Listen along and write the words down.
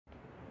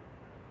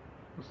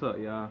What's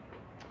up, y'all?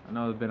 I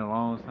know it's been a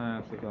long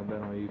time since I've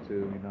been on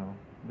YouTube, you know.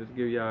 Just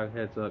give y'all a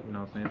heads up, you know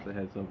what I'm saying? It's a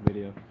heads up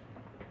video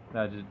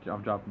that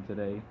I'm dropping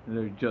today.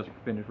 Literally just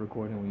finished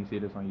recording when you see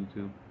this on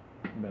YouTube.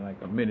 It's been like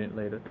a minute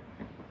later.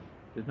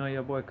 Just know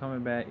your boy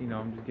coming back, you know,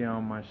 I'm just getting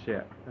on my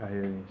shit out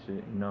here and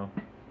shit, you know.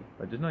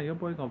 But just know your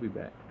boy's gonna be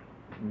back.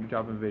 I'm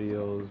dropping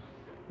videos,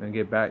 gonna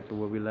get back to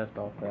where we left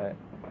off at.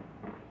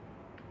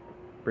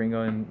 Bring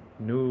on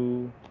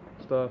new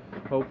stuff,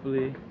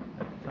 hopefully,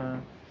 at the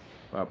time.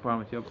 But I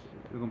promise you,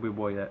 you're gonna be a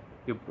boy that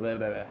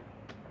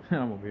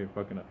I'm over here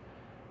fucking up.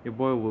 Your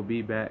boy will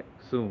be back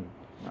soon.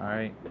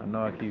 Alright? I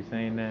know I keep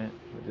saying that,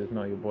 but just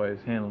know your boy is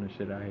handling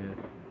shit out here.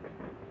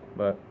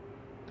 But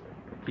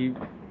keep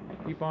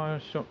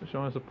on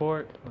showing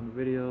support on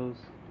the videos.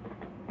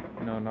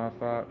 You know,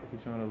 non-stop.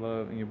 Keep showing the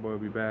love, and your boy will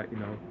be back. You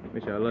know,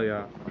 make sure I love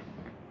y'all.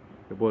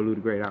 Your boy L.E.W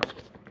the Great out.